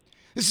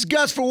This is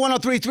Gus for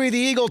 103.3 The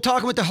Eagle,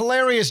 talking with the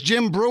hilarious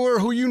Jim Breuer,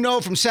 who you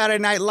know from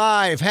Saturday Night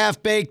Live,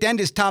 Half Baked, and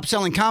his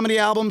top-selling comedy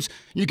albums.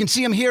 You can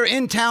see him here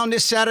in town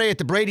this Saturday at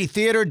the Brady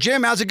Theater.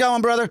 Jim, how's it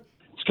going, brother?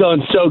 It's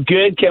going so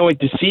good. Can't wait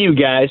to see you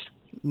guys.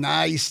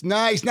 Nice.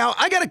 Now,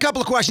 I got a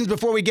couple of questions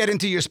before we get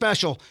into your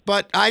special,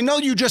 but I know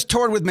you just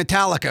toured with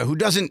Metallica, who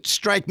doesn't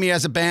strike me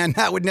as a band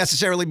that would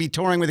necessarily be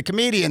touring with a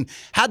comedian.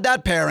 How'd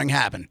that pairing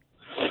happen?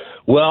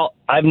 Well,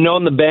 I've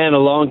known the band a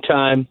long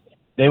time.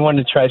 They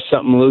wanted to try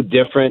something a little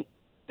different.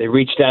 They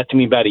reached out to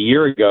me about a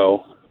year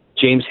ago.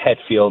 James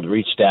Hetfield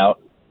reached out,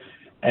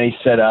 and he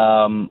said,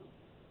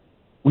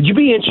 would you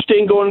be interested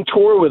in going on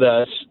tour with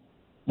us?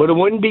 But it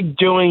wouldn't be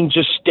doing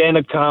just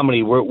stand-up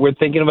comedy. We're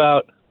thinking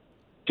about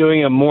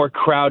doing a more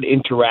crowd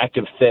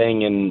interactive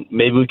thing, and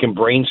maybe we can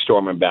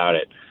brainstorm about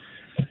it.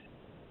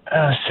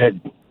 I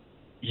said,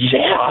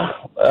 yeah,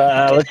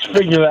 let's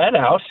figure that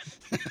out.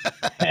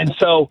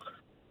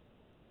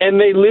 And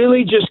they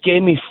literally just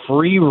gave me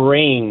free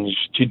range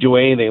to do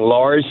anything.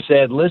 Lars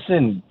said,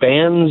 listen,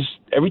 bands,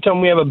 every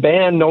time we have a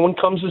band, no one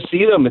comes to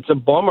see them. It's a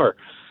bummer.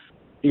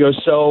 He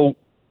goes, so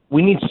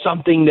we need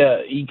something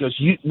he goes,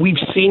 we've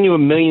seen you a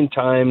million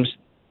times.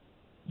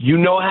 You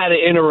know how to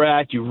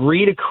interact. You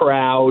read a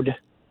crowd.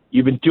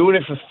 You've been doing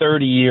it for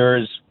 30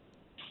 years.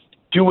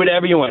 Do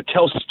whatever you want.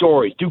 Tell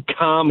stories. Do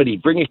comedy.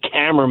 Bring a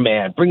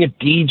cameraman. Bring a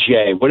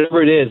DJ.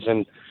 Whatever it is.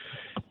 And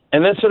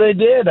that's what I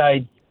did.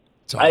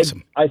 It's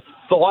awesome. I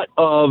thought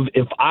of,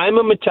 if I'm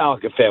a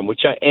Metallica fan,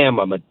 which I am,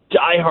 I'm a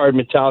diehard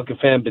Metallica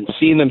fan, been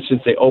seeing them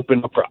since they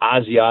opened up for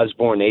Ozzy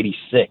Osbourne in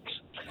 86.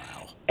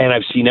 Wow. And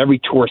I've seen every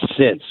tour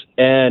since.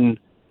 And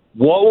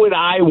what would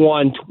I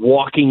want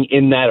walking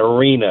in that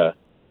arena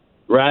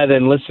rather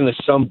than listen to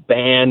some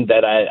band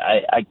that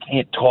I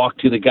can't talk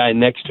to the guy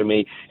next to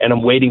me and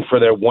I'm waiting for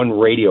their one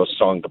radio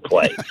song to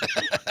play?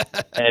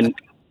 and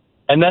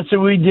that's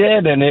what we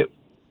did. And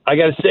I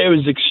got to say, it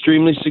was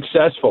extremely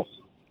successful.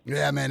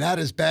 Yeah, man, that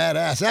is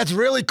badass. That's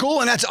really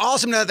cool, and that's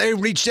awesome that they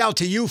reached out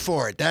to you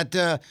for it.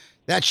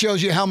 That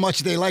shows you how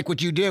much they like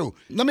what you do.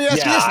 Let me ask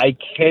you this. I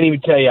can't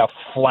even tell you how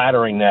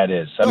flattering that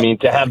is. I mean,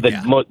 to have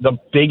the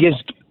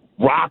biggest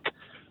rock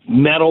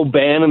metal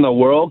band in the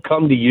world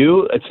come to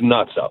you, it's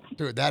nuts up.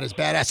 Dude, that is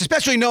badass,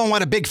 especially knowing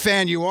what a big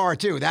fan you are,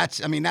 too. That's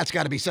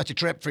got to be such a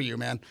trip for you,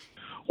 man.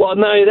 Well,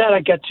 not only that,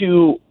 I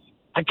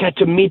got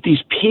to meet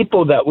these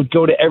people that would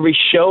go to every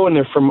show, and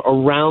they're from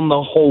around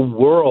the whole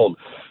world.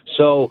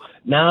 So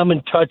now I'm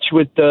in touch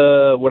with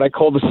what I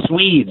call the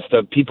Swedes,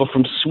 the people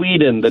from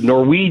Sweden, the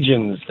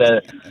Norwegians, I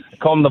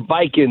call them the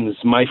Vikings,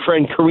 my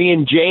friend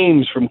Korean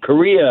James from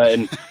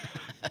Korea,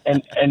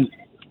 and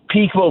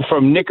people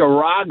from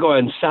Nicaragua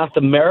and South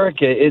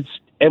America.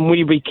 And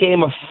we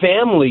became a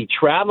family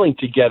traveling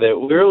together.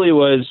 It really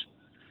was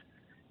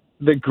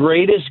the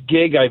greatest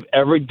gig I've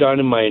ever done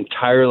in my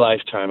entire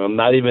lifetime. I'm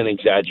not even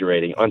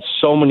exaggerating, on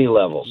so many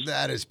levels.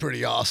 That is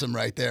pretty awesome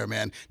right there,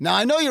 man. Now,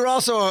 I know you're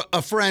also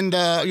a friend,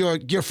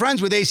 you're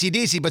friends with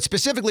AC/DC, but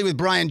specifically with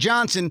Brian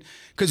Johnson,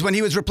 because when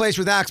he was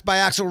replaced by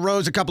Axl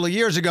Rose a couple of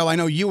years ago, I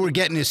know you were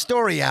getting his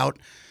story out.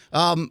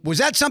 Was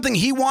that something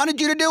he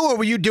wanted you to do, or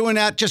were you doing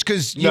that just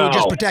because you were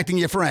just protecting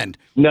your friend?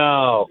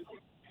 No,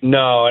 and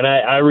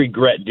I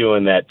regret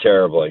doing that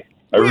terribly.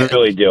 I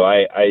really do.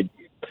 I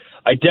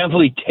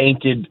definitely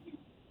tainted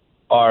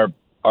our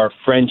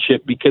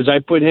friendship because I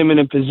put him in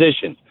a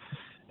position.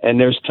 And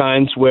there's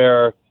times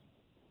where,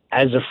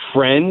 as a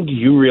friend,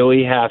 you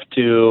really have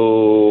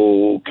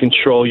to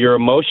control your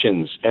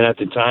emotions. And at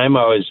the time,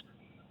 I was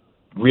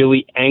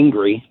really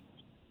angry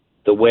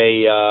the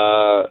way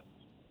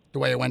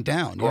it went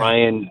down.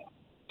 Brian,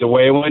 the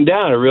way it went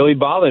down, it really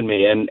bothered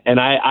me. And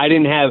I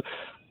didn't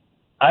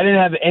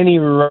have any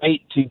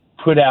right to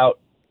put out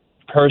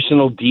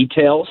personal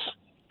details.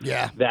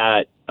 Yeah.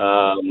 That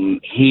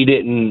he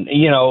didn't,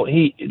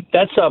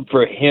 that's up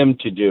for him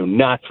to do,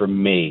 not for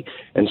me.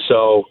 And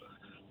so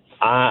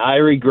I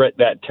regret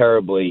that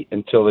terribly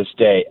until this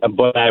day.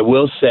 But I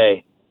will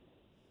say,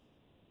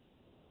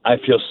 I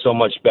feel so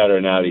much better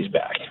now that he's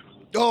back.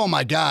 Oh,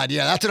 my God.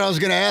 Yeah, that's what I was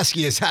going to ask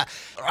you is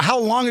how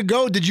long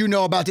ago did you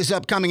know about this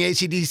upcoming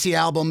AC/DC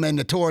album and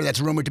the tour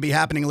that's rumored to be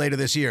happening later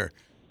this year?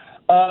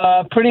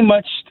 Pretty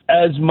much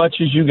as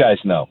you guys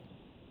know,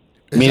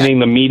 meaning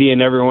the media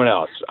and everyone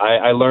else.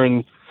 I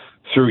learned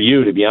through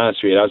you, to be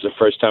honest with you. That was the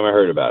first time I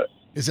heard about it.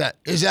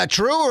 Is that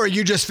true, or are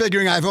you just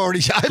figuring I've already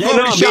shot my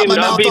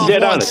mouth off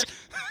dead once?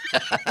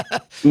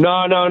 Honest.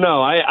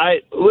 No.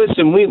 I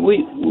listen.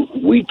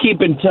 We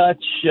keep in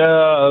touch,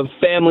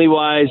 family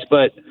wise,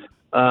 but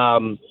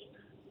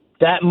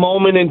that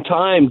moment in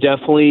time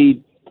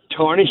definitely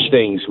tarnished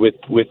things with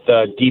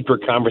deeper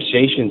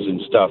conversations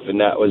and stuff,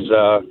 and that was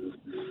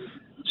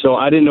so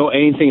I didn't know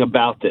anything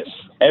about this.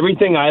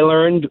 Everything I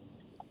learned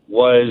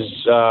was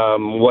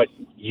what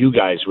you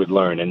guys would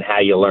learn and how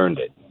you learned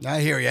it.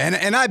 I hear you.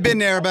 And I've been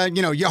there, but,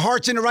 your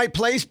heart's in the right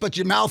place, but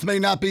your mouth may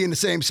not be in the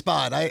same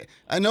spot.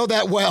 I know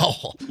that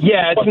well.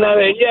 Yeah, it's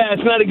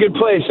not a good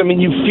place. I mean,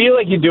 you feel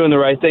like you're doing the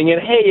right thing.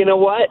 And, hey, you know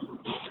what?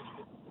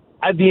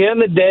 At the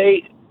end of the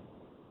day,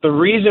 the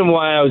reason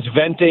why I was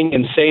venting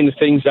and saying the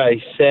things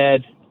I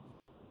said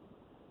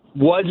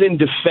was in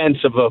defense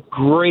of a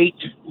great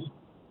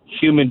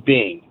human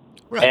being.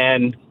 Right.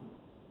 And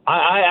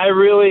I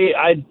really,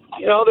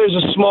 there's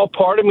a small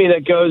part of me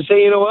that goes,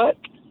 hey, you know what?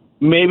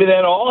 Maybe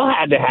that all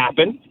had to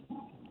happen.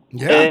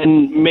 Yeah.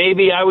 And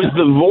maybe I was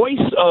the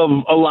voice of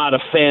a lot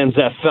of fans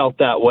that felt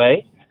that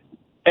way.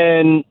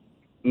 And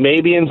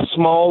maybe in a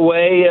small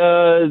way,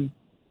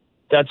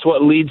 that's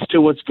what leads to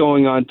what's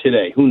going on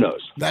today. Who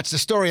knows? That's the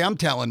story I'm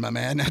telling, my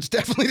man. That's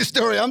definitely the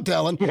story I'm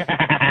telling.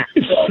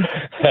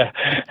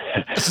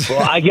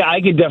 Well, I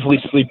could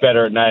definitely sleep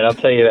better at night, I'll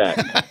tell you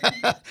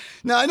that.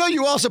 Now, I know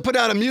you also put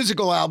out a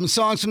musical album,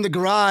 Songs from the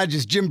Garage,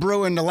 is Jim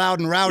Breuer and the Loud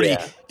and Rowdy.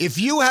 Yeah. If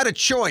you had a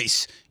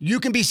choice, you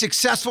can be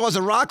successful as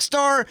a rock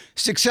star,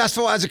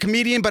 successful as a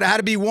comedian, but it had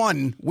to be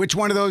one. Which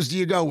one of those do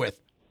you go with?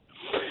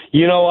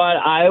 You know what?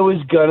 I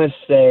was going to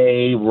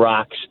say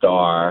rock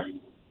star.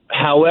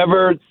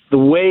 However, the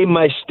way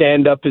my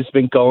stand-up has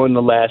been going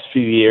the last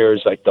few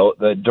years, like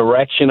the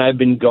direction I've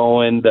been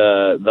going,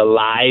 the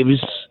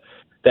lives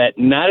that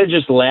not are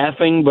just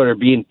laughing but are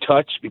being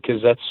touched,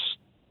 because that's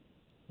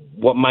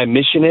what my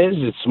mission is.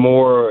 It's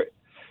more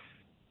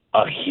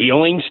a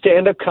healing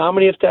stand-up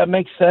comedy, if that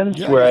makes sense,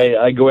 where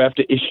I go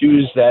after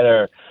issues that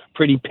are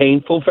pretty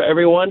painful for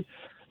everyone.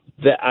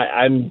 That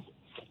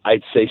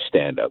I'd say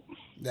stand-up.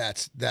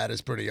 That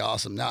is pretty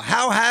awesome. Now,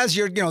 how has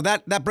your,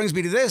 that brings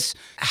me to this.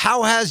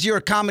 How has your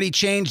comedy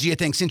changed, do you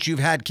think, since you've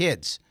had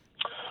kids?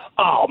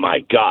 Oh, my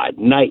God,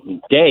 night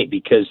and day,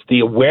 because the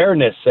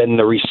awareness and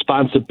the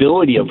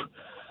responsibility of,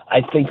 I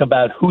think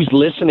about who's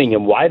listening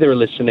and why they're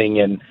listening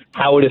and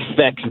how it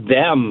affects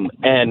them.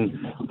 And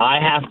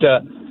I have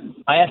to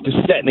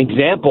set an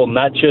example,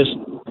 not just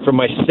for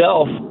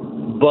myself,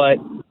 but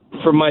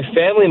for my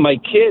family, my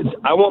kids.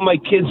 I want my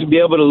kids to be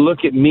able to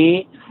look at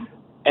me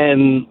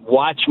and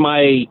watch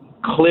my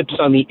clips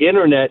on the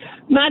internet,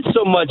 not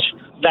so much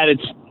that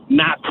it's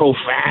not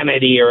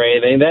profanity or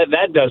anything.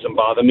 That doesn't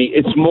bother me.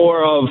 It's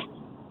more of,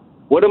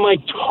 what am I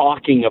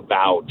talking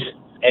about?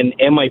 And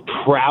am I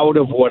proud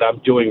of what I'm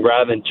doing,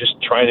 rather than just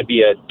trying to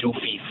be a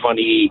doofy,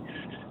 funny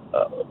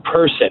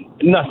person?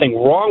 Nothing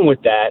wrong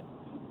with that,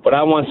 but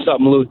I want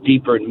something a little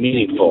deeper and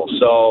meaningful.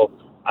 So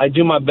I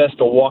do my best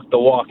to walk the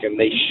walk, and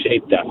they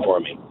shape that for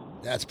me.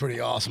 That's pretty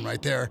awesome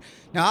right there.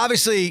 Now,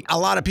 obviously, a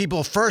lot of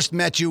people first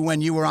met you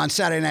when you were on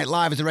Saturday Night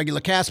Live as a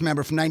regular cast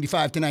member from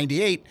 95 to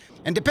 98.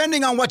 And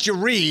depending on what you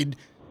read,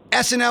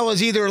 SNL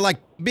is either like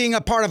being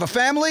a part of a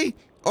family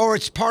or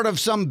it's part of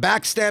some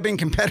backstabbing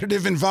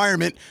competitive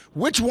environment.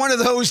 Which one of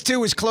those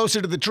two is closer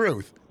to the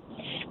truth?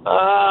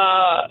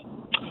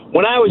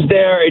 When I was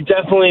there, it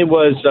definitely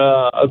was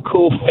a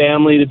cool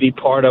family to be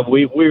part of.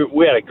 We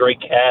had a great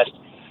cast.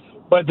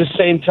 But at the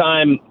same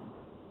time,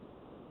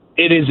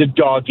 it is a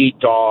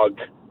dog-eat-dog,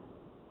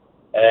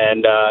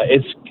 and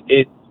it's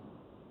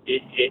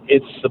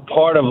the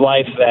part of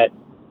life that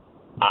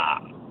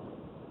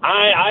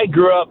I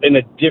grew up in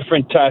a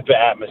different type of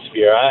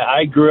atmosphere.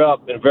 I grew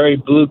up in very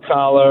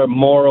blue-collar,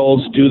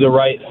 morals, do the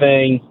right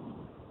thing,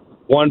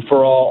 one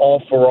for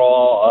all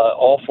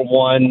for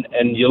one,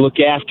 and you look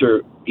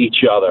after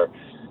each other.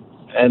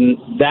 And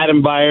that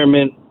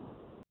environment,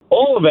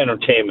 all of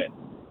entertainment,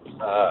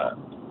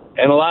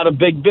 and a lot of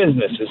big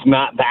business is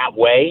not that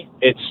way.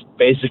 It's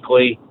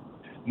basically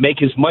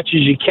make as much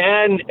as you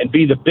can and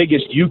be the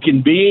biggest you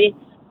can be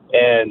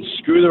and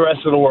screw the rest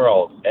of the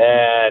world.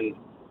 And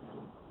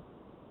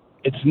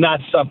it's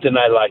not something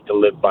I like to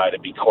live by, to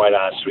be quite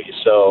honest with you.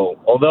 So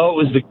although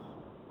it was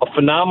a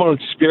phenomenal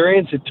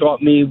experience, it taught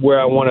me where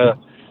I want to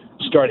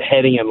start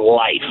heading in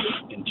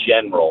life in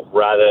general.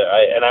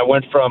 And I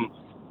went from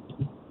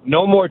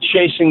no more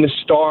chasing the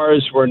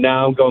stars, where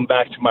now I'm going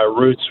back to my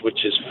roots,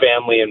 which is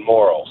family and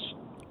morals.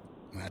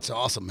 That's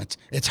awesome.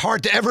 It's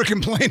hard to ever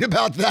complain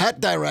about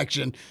that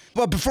direction.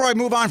 But before I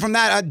move on from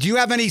that, do you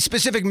have any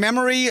specific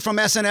memory from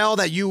SNL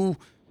that you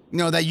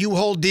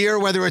hold dear,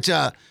 whether it's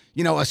a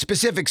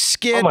specific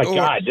skit? Oh my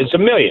God, there's a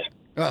million.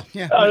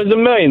 Yeah. There's a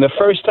million. The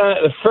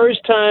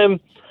first time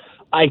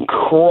I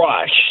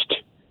crushed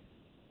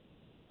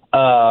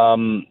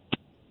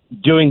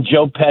doing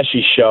Joe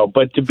Pesci's show.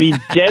 But to be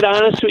dead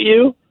honest with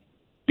you,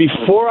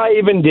 before I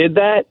even did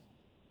that,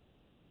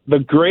 the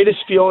greatest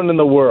feeling in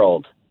the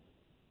world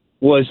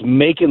was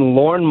making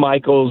Lorne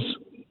Michaels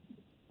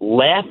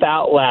laugh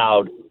out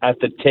loud at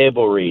the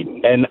table read.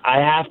 And I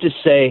have to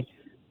say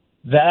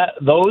that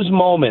those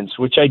moments,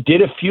 which I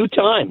did a few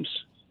times,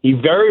 he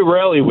very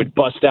rarely would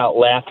bust out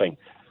laughing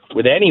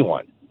with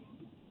anyone.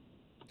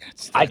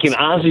 I can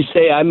honestly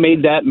say I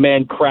made that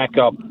man crack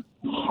up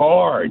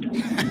hard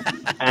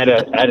at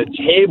a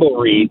table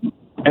read.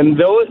 And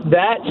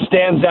that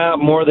stands out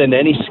more than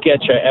any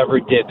sketch I ever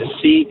did. To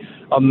see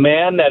a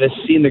man that has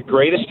seen the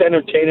greatest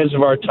entertainers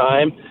of our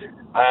time,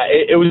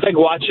 it was like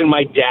watching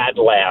my dad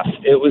laugh.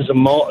 It was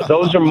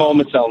those are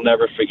moments I'll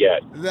never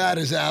forget. That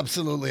is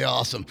absolutely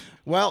awesome.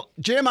 Well,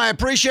 Jim, I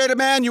appreciate it,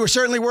 man. You were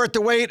certainly worth the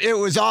wait. It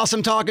was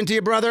awesome talking to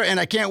you, brother, and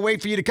I can't wait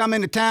for you to come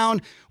into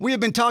town. We have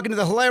been talking to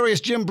the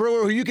hilarious Jim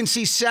Breuer, who you can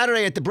see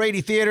Saturday at the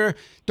Brady Theater.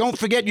 Don't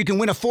forget, you can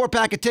win a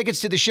 4-pack of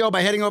tickets to the show by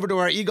heading over to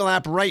our Eagle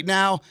app right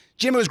now.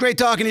 Jim, it was great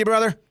talking to you,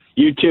 brother.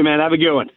 You too, man. Have a good one.